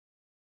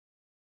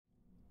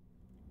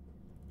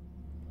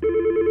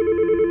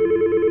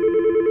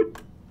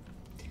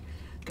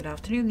Good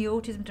afternoon, the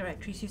Autism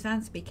Directory,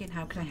 Suzanne speaking.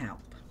 How can I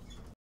help?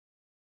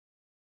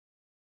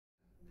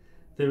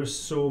 There are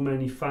so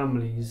many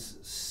families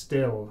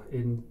still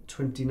in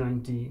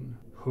 2019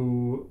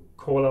 who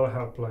call our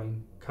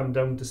helpline, come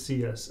down to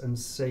see us and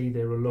say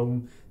they're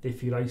alone, they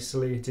feel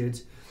isolated,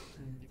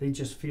 they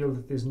just feel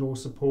that there's no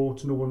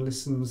support, no one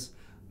listens.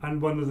 And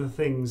one of the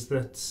things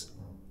that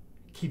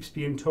keeps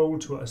being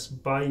told to us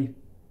by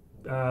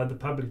the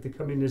public that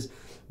come in is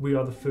we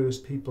are the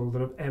first people that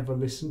have ever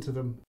listened to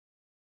them.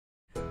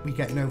 We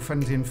get no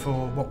funding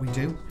for what we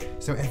do,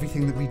 so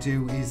everything that we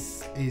do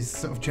is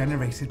sort of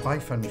generated by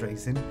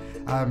fundraising.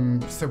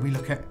 So we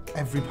look at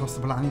every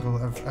possible angle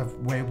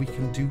of where we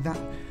can do that.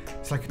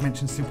 So like I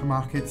mentioned,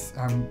 supermarkets,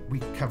 we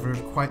cover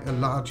quite a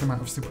large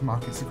amount of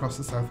supermarkets across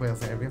the South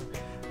Wales area,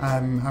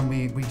 and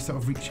we sort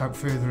of reach out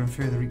further and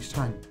further each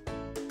time.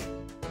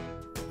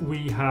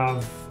 We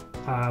have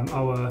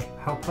our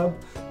help hub,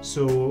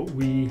 so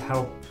we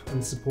help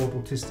and support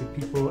autistic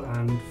people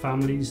and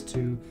families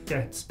to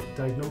get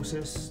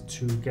diagnosis,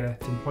 to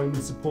get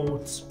employment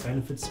support,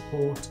 benefit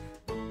support.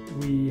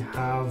 We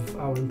have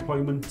our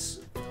employment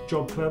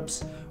job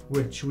clubs,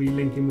 which we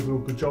link in with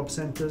local job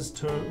centres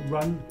to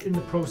run. In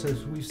the process,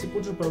 we've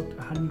supported about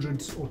 100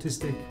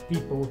 autistic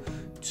people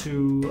to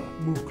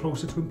move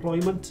closer to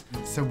employment.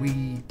 So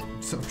we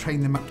sort of train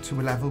them up to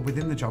a level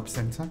within the job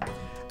centre,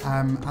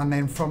 and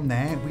then from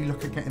there we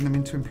look at getting them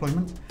into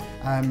employment.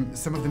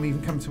 Some of them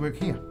even come to work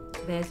here.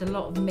 There's a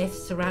lot of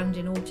myths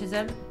surrounding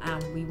autism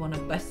and we want to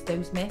bust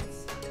those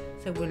myths.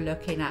 So we're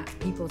looking at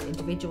people's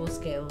individual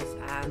skills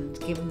and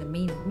giving them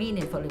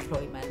meaningful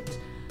employment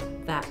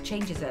that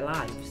changes their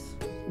lives.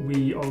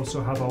 We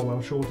also have our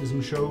Welsh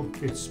Autism show.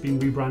 It's been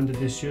rebranded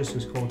this year, so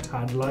it's called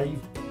TAD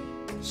Live.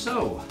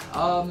 So,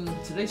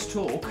 today's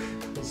talk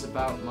is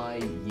about my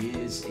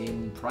years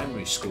in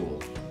primary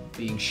school.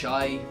 Being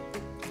shy,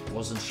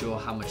 wasn't sure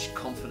how much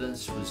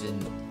confidence was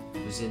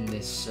in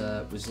this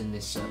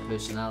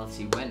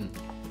personality when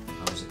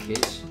I was a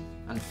kid,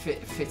 and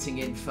fitting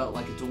in felt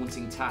like a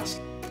daunting task.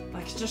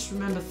 I just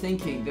remember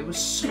thinking there was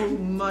so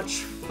much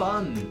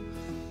fun.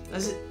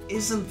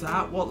 Isn't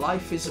that what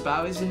life is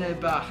about? Isn't it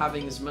about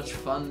having as much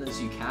fun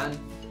as you can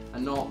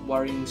and not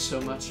worrying so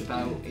much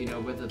about,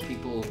 whether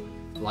people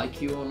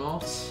like you or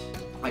not?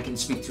 I can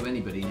speak to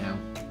anybody now.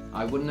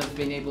 I wouldn't have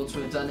been able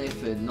to have done it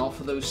if not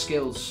for those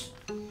skills.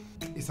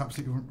 It's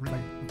absolutely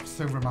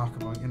so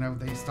remarkable.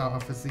 They start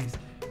off as these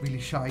really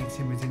shy,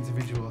 timid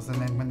individuals, and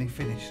then when they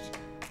finished,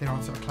 they're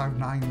on sort of cloud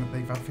nine that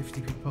they've had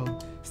 50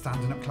 people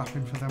standing up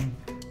clapping for them.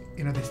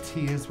 There's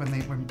tears when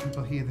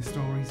people hear the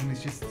stories, and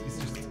it's just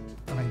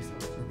amazing.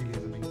 It really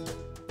is amazing.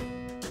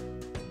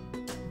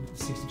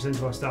 60%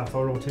 of our staff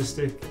are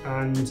autistic,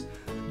 and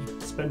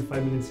you spend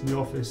 5 minutes in the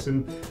office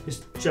and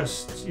it's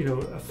just,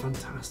 a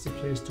fantastic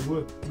place to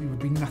work. We would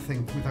be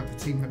nothing without the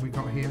team that we've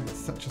got here. It's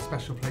such a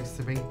special place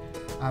to be.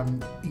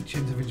 Each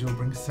individual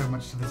brings so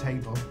much to the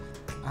table,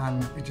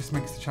 and it just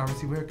makes the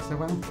charity work so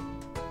well.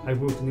 I've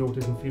worked in the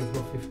autism field for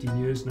about 15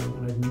 years now,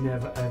 and I've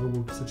never ever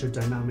worked with such a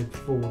dynamic,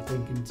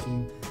 forward-thinking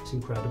team. It's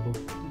incredible.